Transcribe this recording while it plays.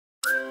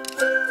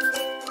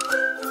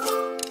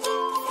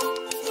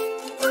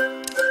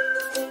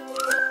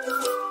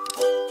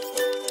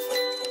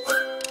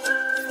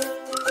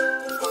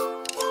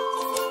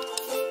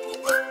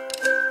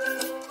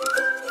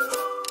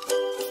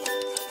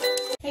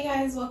Hey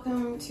guys,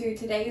 welcome to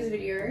today's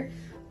video.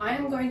 I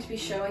am going to be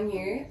showing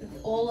you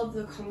all of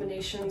the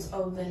combinations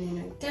of the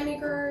Nuna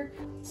Demi.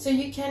 So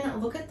you can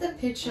look at the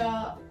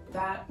picture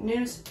that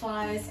Nuna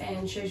supplies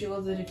and shows you all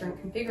the different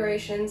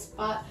configurations,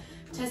 but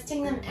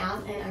testing them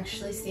out and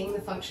actually seeing the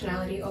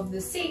functionality of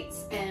the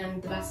seats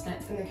and the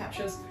bassinets and the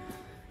captures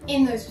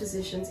in those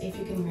positions, if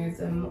you can move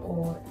them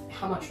or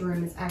how much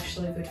room is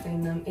actually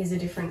between them, is a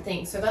different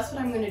thing. So that's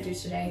what I'm going to do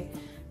today.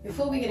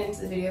 Before we get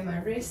into the video, my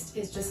wrist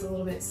is just a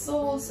little bit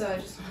sore, so I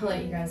just want to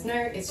let you guys know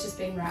it's just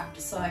been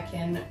wrapped so I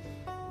can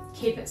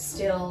keep it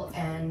still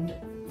and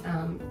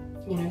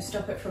you know,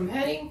 stop it from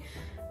hurting,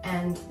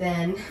 and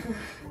then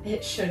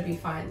it should be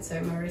fine. So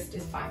my wrist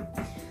is fine.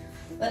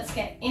 Let's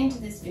get into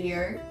this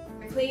video.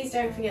 Please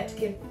don't forget to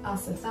give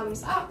us a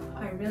thumbs up,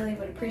 I really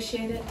would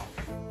appreciate it.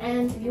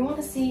 And if you want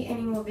to see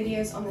any more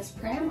videos on this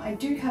pram, I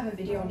do have a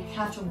video on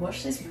how to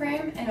wash this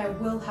pram, and I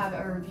will have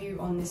a review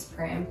on this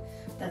pram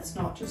that's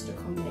not just a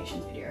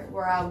combination video,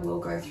 where I will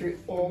go through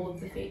all of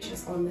the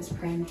features on this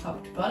pram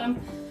top to bottom,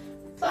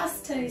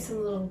 plus tell you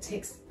some little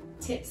tips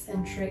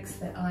and tricks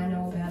that I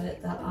know about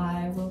it that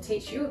I will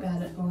teach you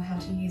about it or how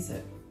to use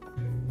it.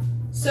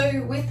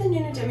 So with the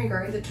Nuna Demi,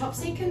 the top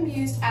seat can be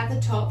used at the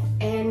top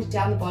and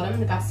down the bottom.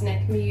 The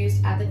bassinet can be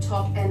used at the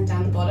top and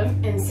down the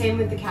bottom, and same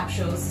with the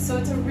capsules. So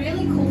it's a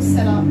really cool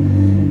setup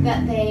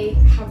that they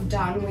have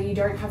done where you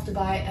don't have to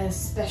buy a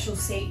special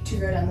seat to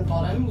go down the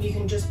bottom. You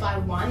can just buy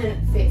one and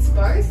it fits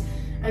both.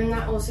 And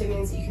that also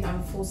means that you can have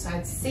a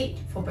full-size seat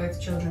for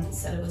both children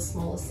instead of a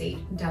smaller seat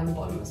down the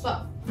bottom as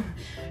well.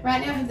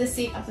 Right now I have the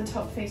seat up the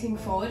top facing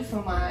forward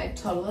for my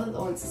toddler that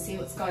wants to see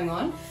what's going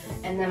on,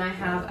 and then I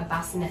have a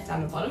bassinet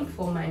down the bottom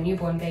for my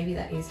newborn baby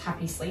that is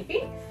happy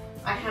sleeping.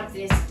 I have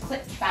this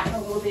clipped back a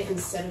little bit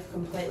instead of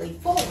completely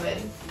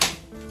forward,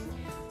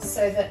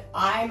 so that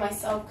I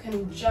myself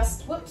can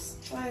just, whoops,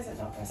 why is it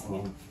not pressing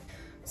in?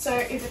 So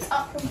if it's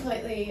up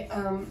completely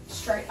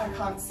straight, I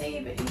can't see,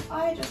 but if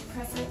I just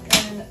press it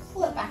and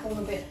pull it back a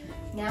little bit,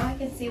 now I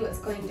can see what's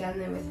going down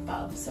there with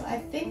Bub. So I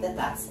think that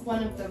that's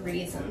one of the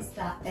reasons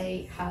that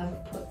they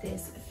have put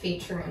this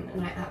feature in,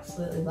 and I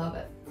absolutely love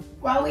it.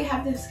 While we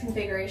have this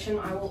configuration,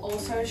 I will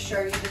also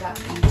show you that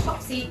the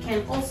top seat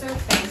can also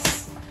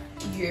face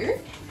you.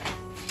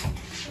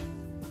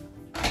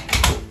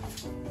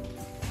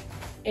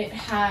 It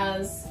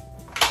has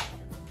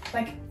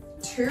like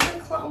two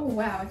recline, oh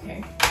wow,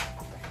 okay.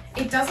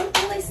 It doesn't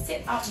really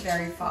sit up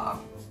very far.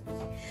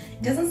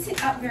 It doesn't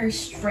sit up very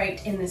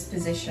straight in this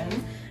position,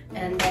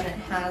 and then it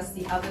has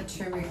the other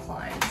two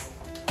reclines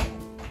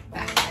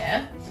back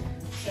there.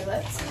 So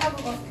let's have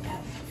a look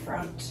at the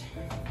front.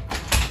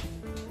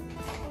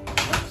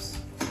 Oops.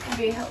 It'd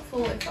be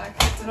helpful if I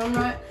kept it on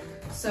right.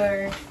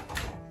 So,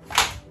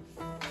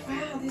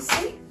 wow,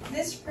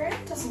 this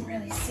pram doesn't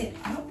really sit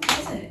up,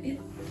 does it?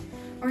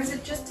 Or is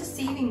it just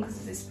deceiving because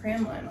of this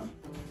pram liner?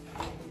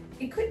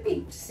 It could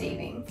be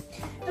deceiving.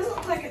 It doesn't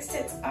look like it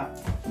sits up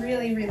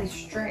really, really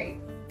straight.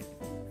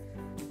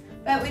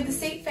 But with the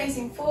seat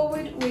facing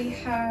forward, we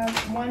have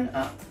one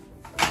up,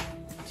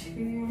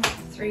 2,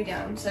 3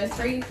 down. So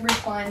 3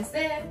 reclines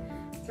there,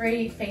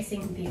 3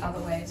 facing the other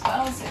way as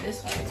well, so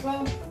this way as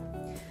well.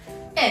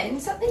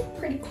 And something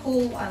pretty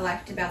cool I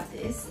liked about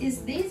this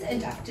is these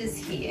adapters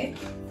here.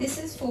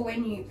 This is for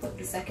when you put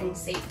the second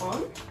seat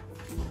on.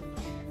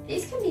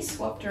 These can be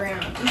swapped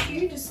around. If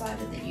you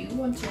decided that you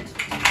wanted to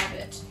have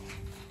it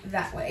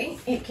that way,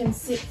 it can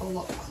sit a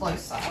lot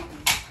closer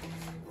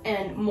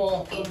and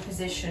more in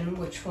position,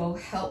 which will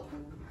help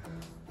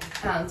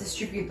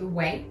distribute the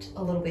weight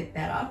a little bit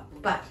better,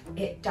 but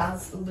it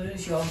does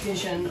lose your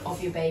vision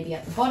of your baby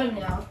at the bottom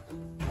now.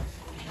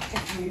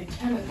 If you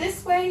turn it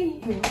this way,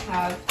 you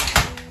have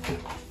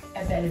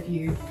a better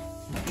view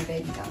of your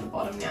baby down the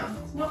bottom now.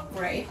 It's not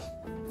great.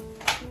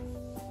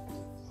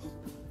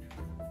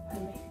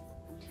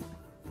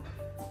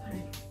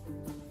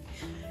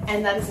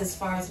 And that is as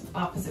far as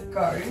up as it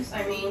goes.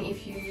 I mean,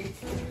 if you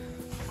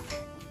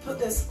put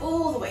this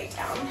all the way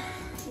down,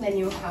 then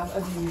you'll have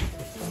a view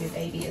of your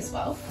baby as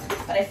well.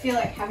 But I feel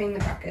like having the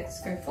brackets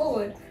go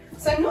forward,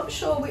 so I'm not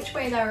sure which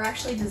way they were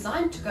actually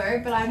designed to go,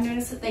 but I've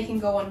noticed that they can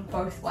go on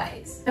both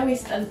ways. Now we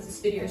started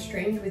this video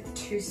streamed with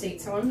 2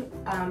 seats on.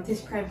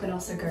 This pram can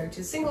also go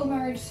to single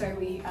mode, so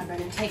we are going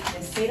to take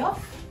this seat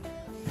off,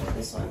 put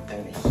this one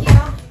over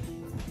here,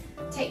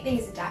 take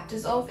these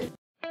adapters off,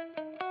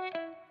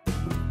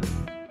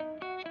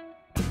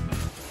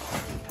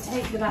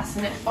 take the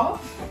bassinet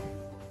off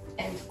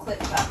and clip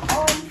that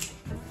on,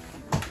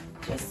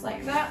 just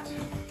like that.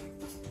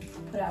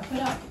 Put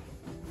up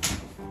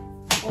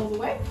all the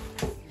way.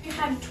 If you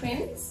have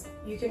twins,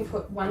 you can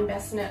put one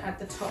bassinet at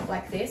the top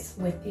like this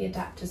with the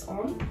adapters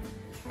on,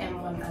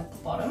 and one at the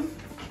bottom.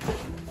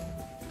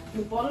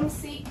 The bottom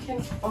seat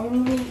can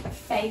only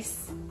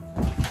face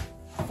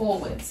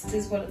forwards.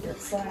 This is what it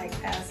looks like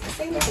as a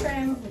single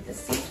pram with the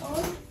seat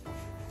on.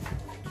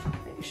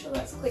 Make sure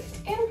that's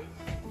clicked in.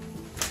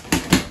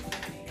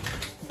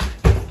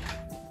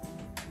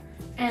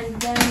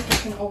 And then it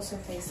can also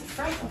face the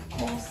front, of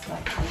course,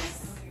 like this.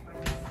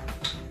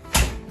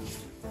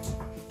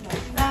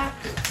 Like that.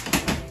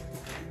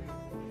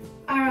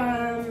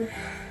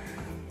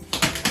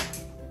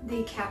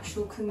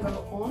 capsule can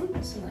go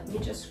on. So let me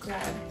just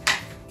grab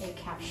a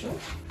capsule.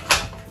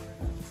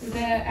 So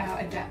there are our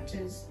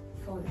adapters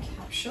for the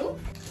capsule.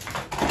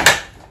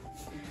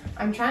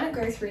 I'm trying to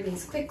go through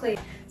these quickly.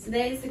 So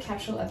there's the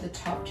capsule at the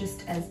top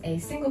just as a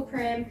single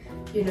pram.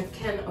 You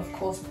can of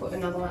course put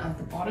another one at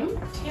the bottom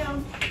here.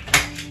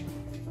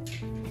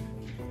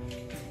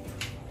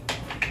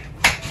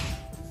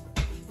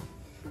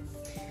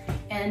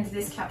 And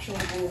this capsule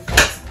will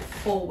face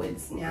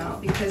forwards now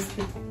because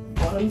the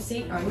bottom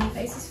seat only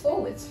faces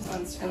forwards.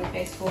 One's only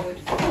face forward.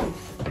 Oh,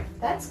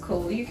 that's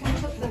cool. You can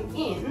put them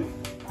in.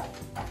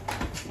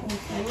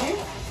 Can you?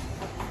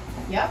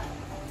 Yep.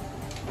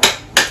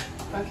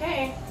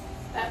 Okay,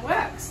 that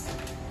works.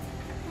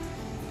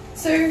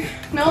 So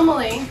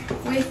normally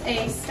with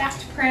a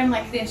stacked pram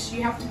like this,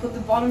 you have to put the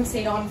bottom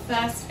seat on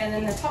first and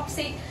then the top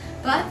seat,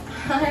 but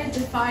I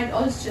defied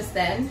odds just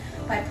then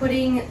by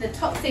putting the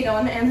top seat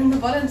on and then the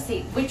bottom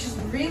seat, which is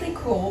really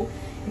cool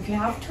if you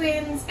have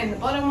twins and the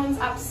bottom one's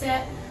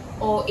upset,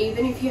 or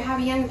even if you have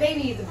a young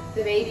baby,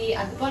 the baby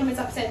at the bottom is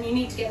upset and you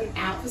need to get them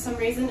out for some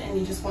reason and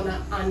you just want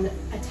to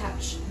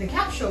unattach the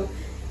capsule,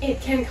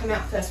 it can come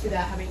out first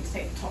without having to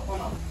take the top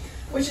one off,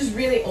 which is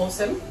really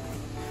awesome.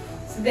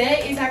 So there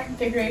is our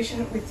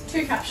configuration with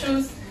two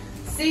capsules.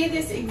 See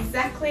this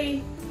exact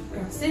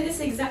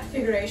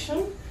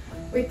configuration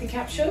with the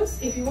capsules.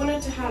 If you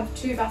wanted to have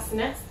two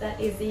bassinets, that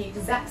is the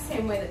exact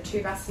same way that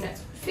two bassinets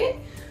would fit.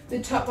 The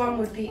top one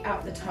would be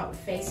at the top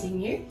facing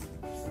you,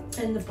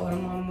 and the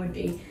bottom one would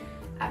be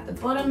at the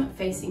bottom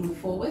facing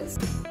forwards.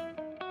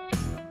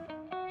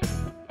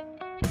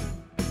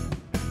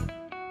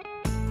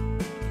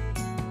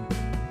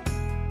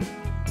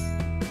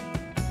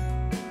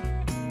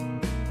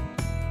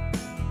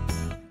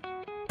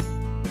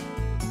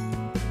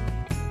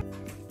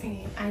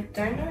 I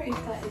don't know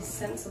if that is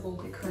sensible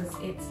because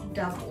it's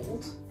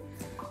doubled.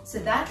 So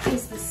that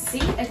is the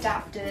seat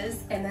adapters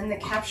and then the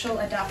capsule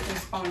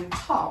adapters on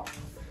top.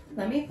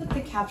 Let me put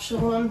the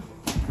capsule on.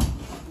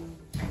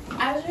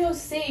 As you'll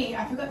see,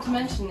 I forgot to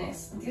mention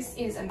this. This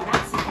is a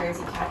maxi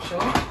cozy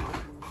capsule.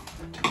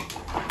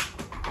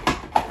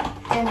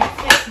 And it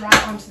fits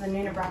right onto the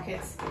Nuna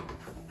brackets.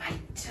 I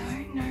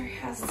don't know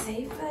how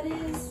safe that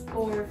is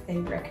or if they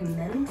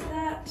recommend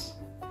that.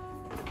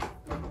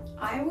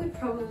 I would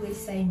probably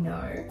say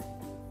no.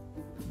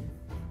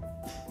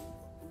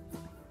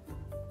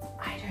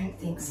 I don't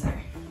think so.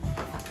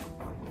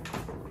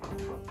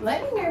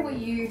 Let me know what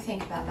you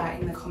think about that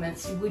in the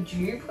comments. Would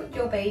you put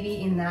your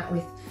baby in that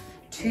with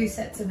two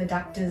sets of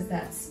adapters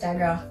that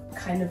stagger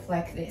kind of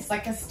like this,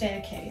 like a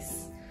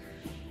staircase?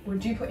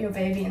 Would you put your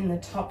baby in the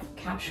top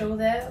capsule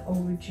there or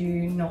would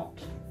you not?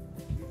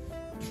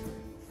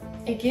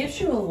 It gives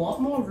you a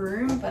lot more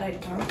room, but I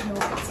don't know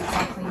if it's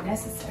exactly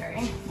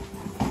necessary.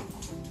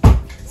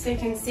 So you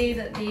can see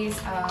that these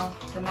are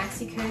the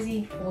Maxi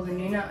Cozy or the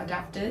Nuna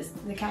adapters,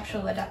 the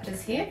capsule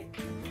adapters here.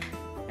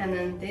 And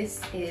then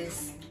this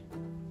is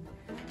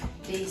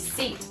the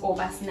seat or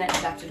bassinet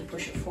adapter to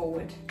push it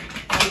forward.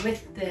 And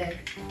with the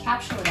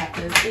capsule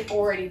adapters, it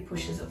already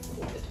pushes it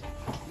forward.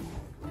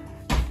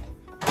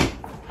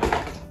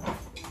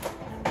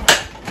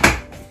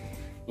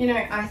 You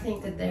know, I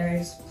think that there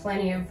is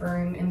plenty of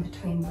room in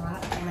between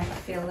that and I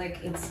feel like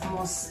it's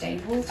more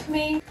stable to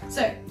me.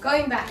 So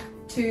going back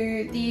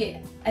to the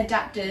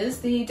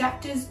adapters,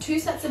 two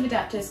sets of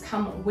adapters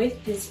come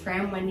with this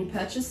pram when you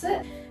purchase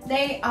it.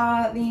 They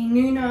are the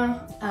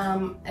Nuna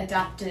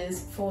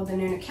adapters for the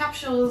Nuna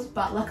capsules,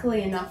 but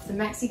luckily enough the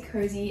Maxi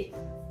Cozy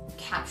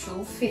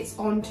capsule fits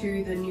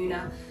onto the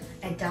Nuna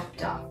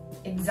adapter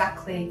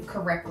exactly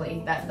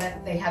correctly.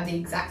 That they have the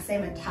exact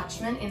same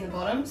attachment in the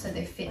bottom, so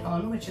they fit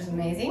on, which is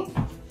amazing.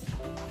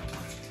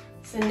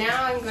 So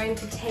now I'm going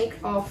to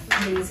take off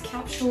these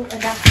capsule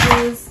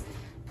adapters,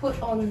 put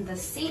on the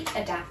seat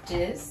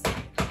adapters,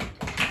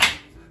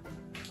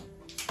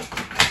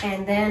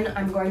 and then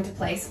I'm going to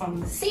place on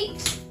the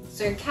seat.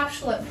 So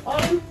capsule at the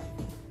bottom,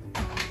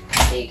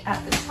 seat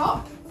at the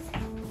top,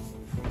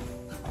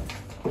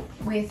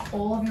 with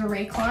all of your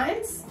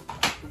reclines.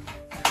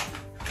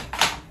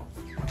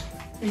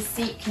 The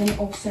seat can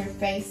also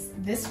face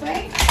this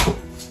way,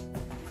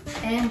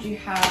 and you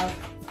have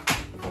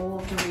all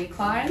of the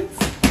reclines,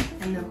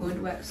 and the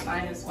hood works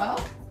fine as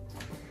well.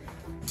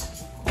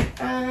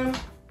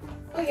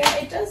 Oh yeah,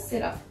 it does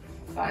sit up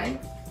fine.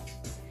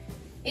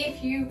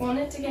 If you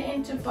wanted to get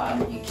into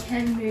bub, you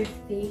can move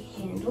the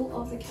handle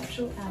of the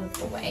capsule out of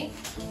the way,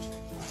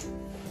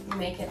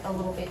 make it a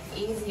little bit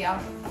easier.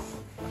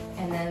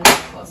 And then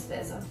of course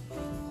there's a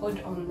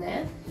hood on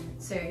there,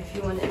 so if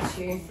you wanted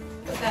to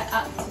put that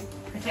up to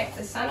protect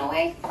the sun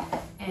away,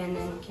 and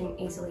then you can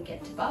easily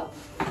get to bub.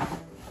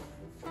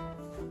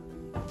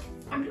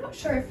 I'm not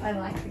sure if I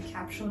like the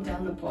capsule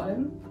down the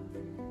bottom,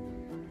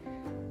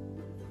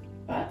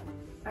 but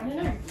I don't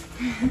know.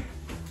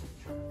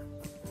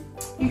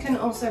 You can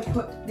also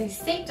put the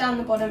seat down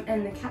the bottom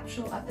and the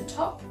capsule at the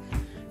top.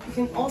 You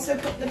can also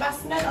put the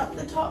bassinet at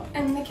the top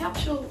and the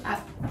capsule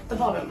at the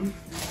bottom.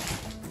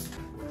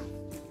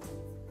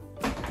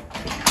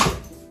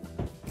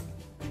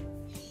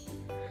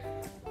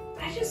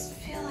 I just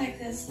feel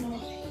there's not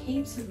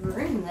heaps of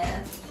room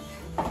there.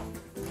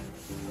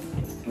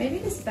 Maybe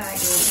this bag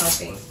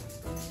isn't helping.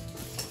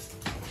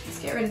 Let's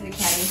get rid of the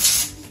caddy.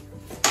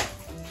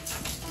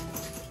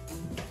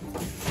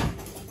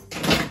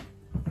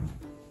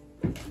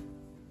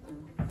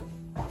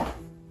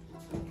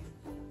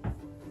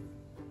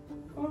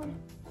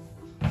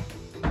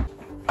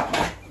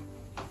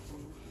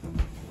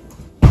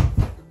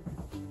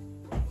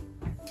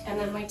 And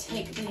then we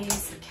take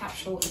these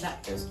capsule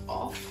adapters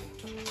off.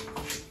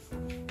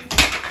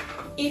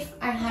 If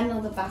I had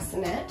another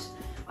bassinet,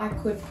 I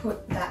could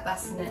put that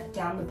bassinet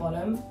down the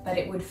bottom, but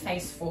it would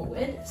face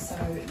forward, so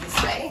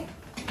this way.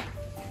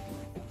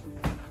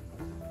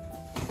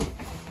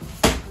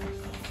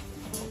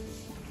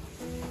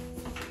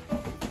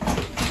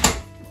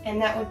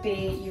 And that would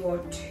be your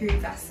 2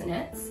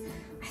 bassinets.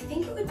 I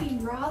think it would be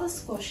rather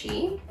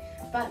squashy,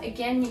 but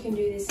again, you can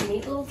do this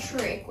neat little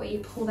trick where you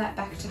pull that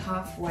back to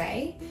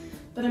halfway.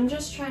 But I'm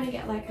just trying to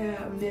get like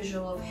a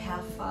visual of how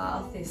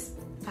far this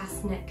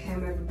bassinet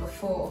came over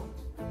before.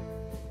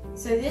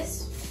 So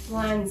this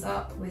lines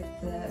up with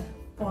the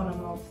bottom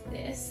of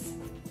this.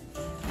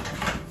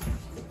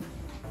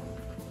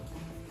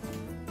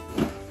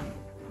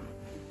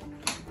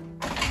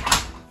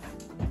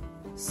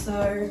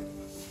 So,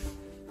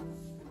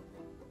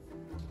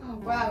 oh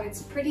wow,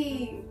 it's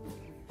pretty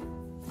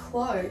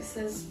close.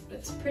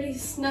 It's pretty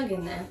snug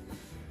in there.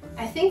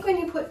 I think when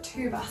you put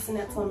 2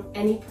 bassinets on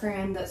any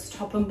pram that's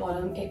top and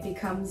bottom, it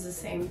becomes the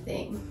same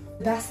thing.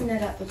 The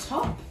bassinet at the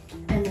top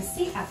and the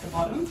seat at the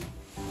bottom.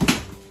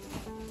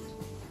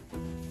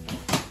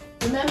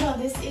 Remember,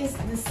 this is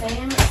the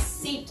same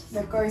seat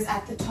that goes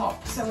at the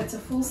top, so it's a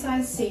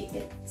full-size seat.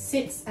 It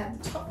sits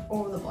at the top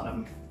or the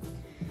bottom.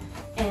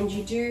 And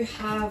you do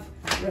have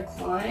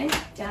recline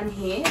down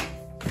here,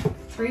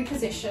 3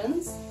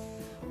 positions,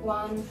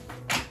 1,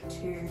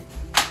 2,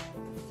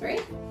 3.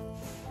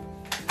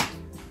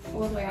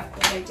 All the way up,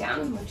 all the way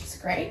down, which is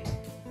great.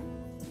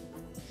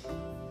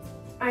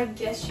 I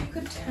guess you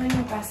could turn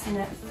your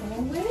bassinet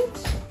forward.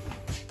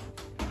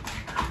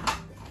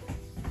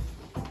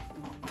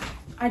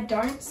 I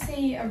don't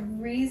see a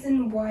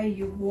reason why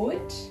you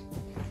would.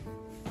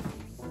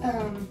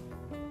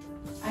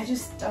 I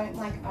just don't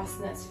like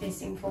bassinets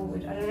facing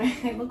forward. I don't know,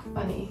 they look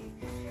funny.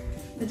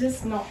 They're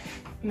just not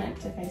meant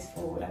to face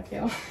forward, I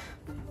feel.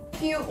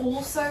 If you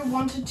also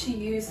wanted to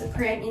use the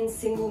pram in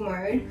single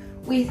mode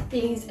with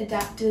these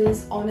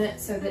adapters on it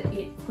so that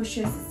it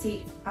pushes the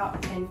seat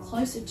up and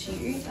closer to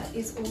you, that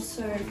is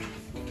also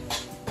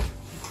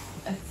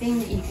a thing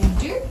that you can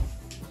do.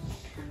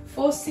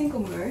 For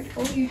single mode,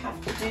 all you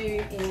have to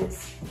do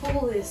is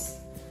pull this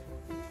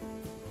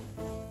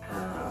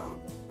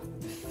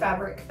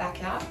fabric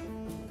back out,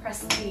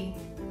 press the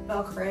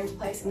Velcro into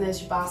place, and there's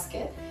your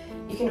basket.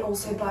 You can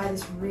also buy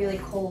this really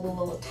cool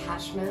little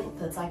attachment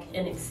that's like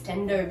an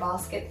extendo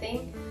basket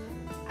thing.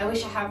 I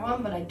wish I had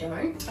one, but I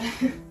don't.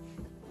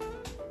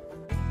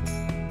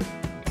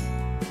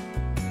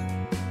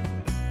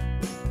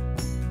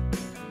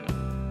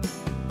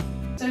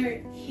 So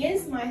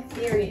here's my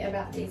theory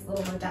about these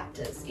little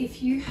adapters.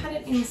 If you had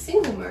it in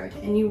single mode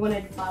and you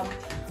wanted Bub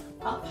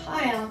up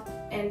higher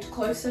and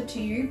closer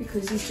to you,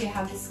 because you see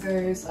how this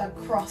goes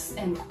across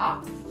and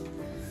up,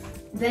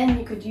 then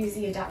you could use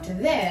the adapter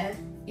there.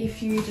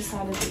 If you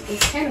decided that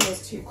this handle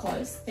was too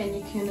close, then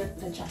you can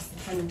adjust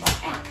the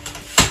handlebar out.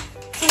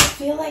 So I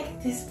feel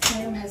like this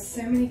pram has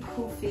so many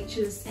cool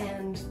features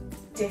and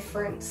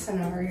different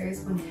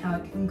scenarios on how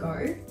it can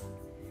go.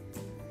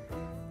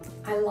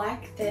 I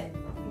like that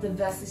the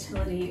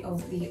versatility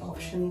of the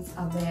options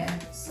are there.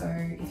 So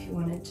if you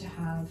wanted to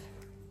have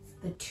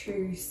the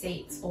 2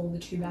 seats or the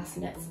 2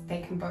 bassinets,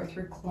 they can both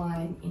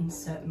recline in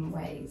certain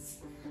ways.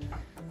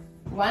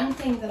 One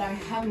thing that I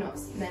have not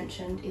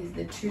mentioned is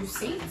the 2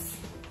 seats.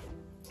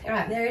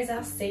 Alright, there is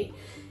our seat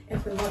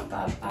if we want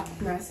Bub up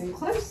nice and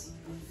close.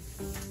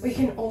 We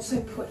can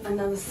also put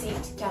another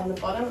seat down the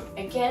bottom.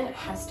 Again, it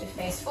has to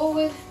face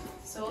forward.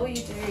 So all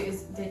you do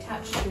is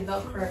detach the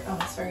Velcro,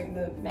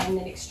 the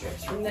magnetic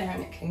strips from there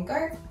and it can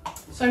go.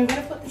 So I'm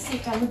going to put the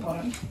seat down the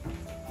bottom.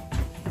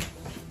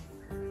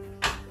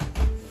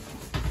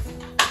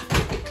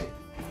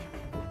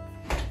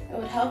 It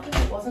would help if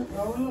it wasn't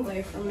rolling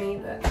away from me,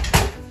 but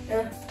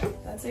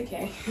that's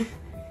okay.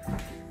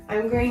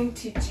 I'm going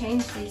to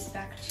change these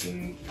back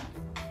to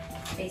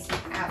facing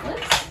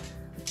outwards.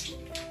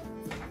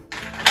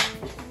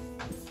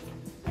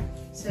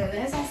 So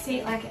there's our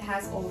seat, like it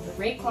has all the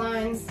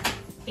reclines.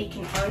 It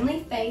can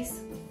only face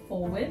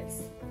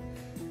forwards,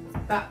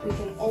 but we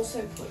can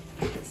also put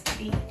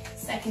the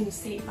second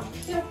seat up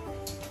here.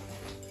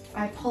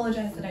 I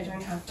apologize that I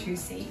don't have 2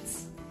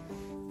 seats.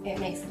 It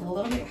makes it a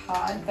little bit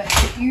hard, but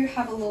if you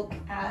have a look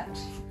at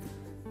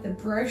the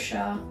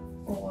brochure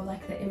or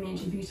like the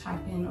image, if you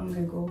type in on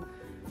Google,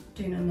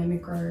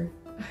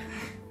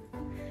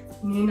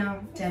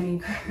 Nuna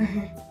Demi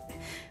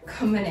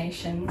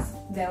combinations,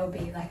 there will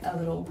be like a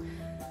little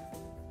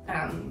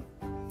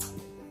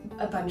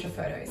a bunch of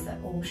photos that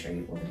all show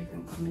you all the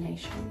different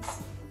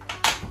combinations.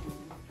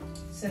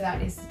 So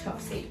that is the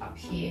top seat up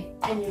here,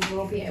 and you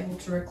will be able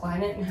to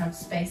recline it and have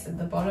space at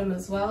the bottom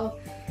as well.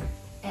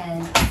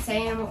 And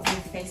same when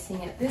facing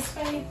it this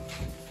way.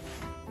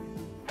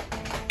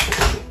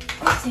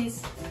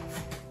 Oopsies,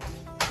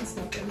 that's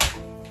not good.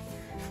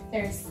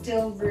 There is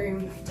still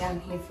room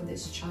down here for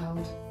this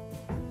child.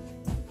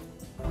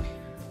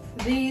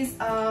 These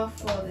are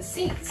for the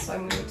seats, so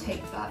I'm going to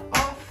take that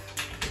off.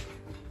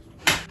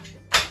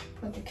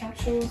 Put the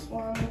capsules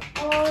one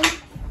on.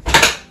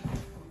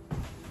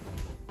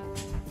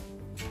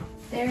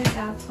 There's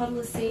our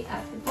toddler seat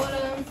at the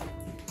bottom.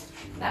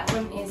 That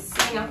one is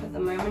sitting up at the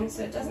moment,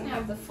 so it doesn't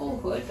have the full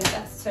hood, but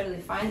that's totally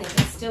fine. They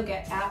can still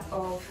get out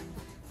of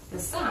the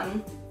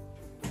sun.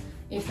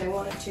 If they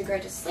wanted to go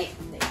to sleep,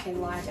 they can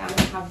lie down and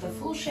have the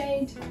full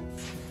shade.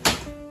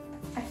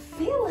 I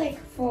feel like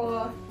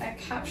for a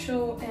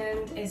capsule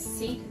and a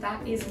seat,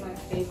 that is my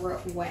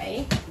favorite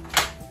way.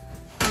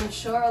 I'm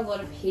sure a lot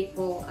of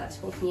people are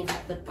talking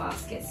about the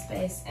basket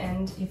space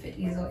and if it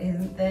is or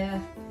isn't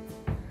there.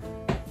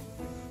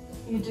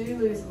 You do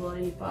lose a lot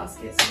of your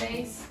basket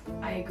space,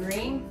 I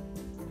agree,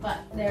 but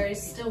there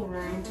is still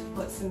room to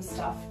put some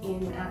stuff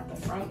in at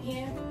the front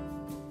here.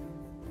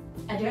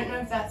 I don't know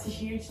if that's a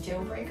huge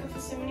deal breaker for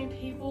so many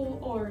people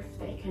or if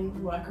they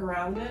can work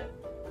around it.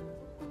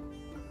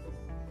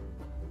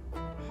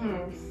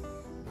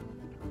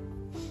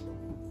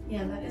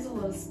 Yeah, that is a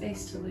lot of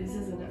space to lose,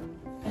 isn't it?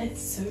 And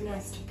it's so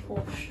nice to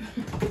push.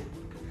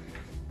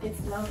 It's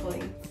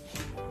lovely.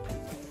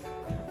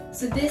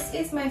 So this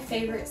is my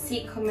favorite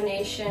seat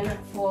combination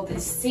for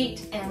this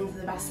seat and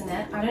the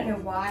bassinet. I don't know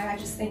why, I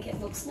just think it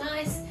looks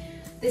nice.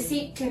 The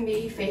seat can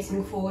be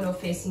facing forward or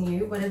facing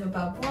you, whatever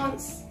Bub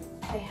wants.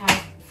 They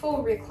have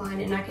full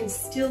recline and I can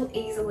still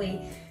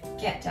easily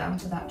get down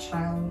to that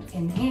child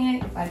in here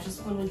if I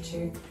just wanted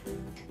to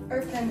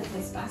open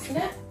this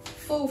bassinet.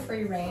 Full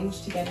free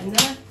range to get in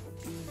there.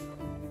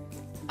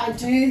 I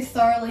do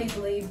thoroughly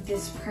believe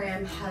this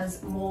pram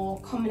has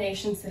more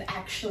combinations that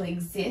actually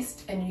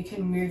exist and you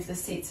can move the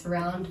seats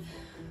around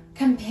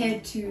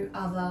compared to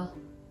other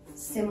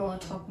similar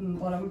top and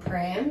bottom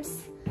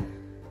prams.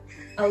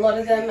 A lot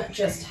of them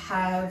just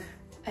have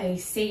a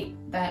seat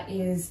that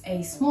is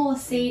a smaller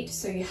seat,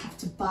 so you have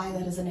to buy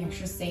that as an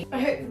extra seat. I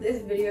hope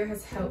this video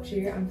has helped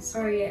you. I'm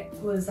sorry it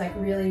was like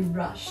really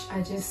rushed.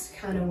 I just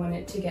kind of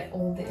wanted to get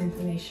all the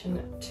information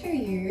to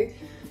you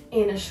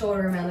in a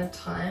shorter amount of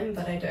time,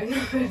 but I don't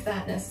know if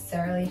that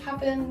necessarily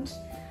happened.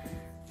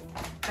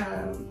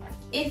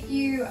 If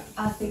you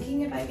are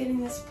thinking about getting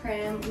this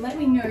pram, let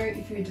me know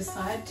if you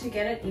decide to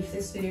get it, if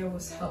this video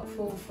was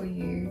helpful for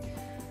you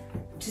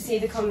to see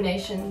the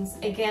combinations.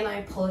 Again, I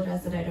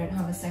apologize that I don't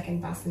have a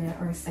second bassinet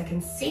or a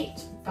second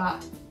seat,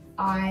 but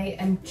I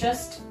am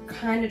just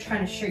kind of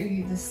trying to show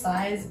you the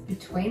size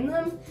between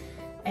them.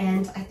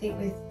 And I think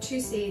with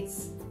two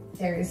seats,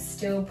 there is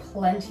still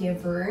plenty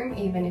of room,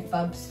 even if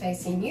Bub's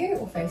facing you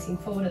or facing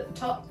forward at the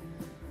top,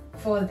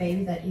 for the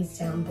baby that is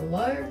down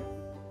below.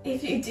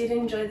 If you did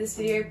enjoy this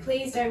video,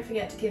 please don't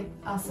forget to give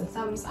us a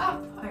thumbs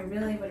up. I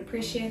really would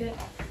appreciate it.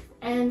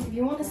 And if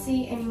you want to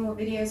see any more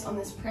videos on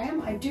this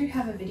pram, I do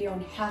have a video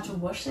on how to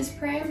wash this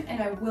pram,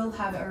 and I will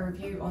have a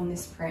review on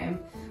this pram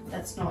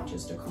that's not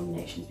just a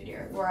combinations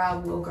video, where I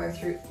will go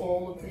through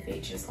all of the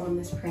features on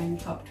this pram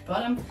top to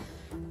bottom,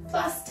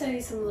 plus tell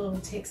you some little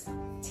tips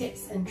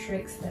and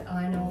tricks that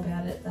I know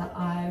about it that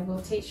I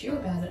will teach you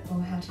about it or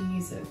how to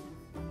use it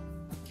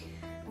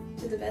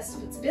to the best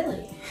of its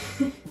ability.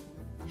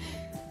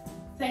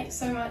 Thanks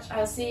so much.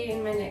 I'll see you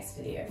in my next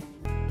video.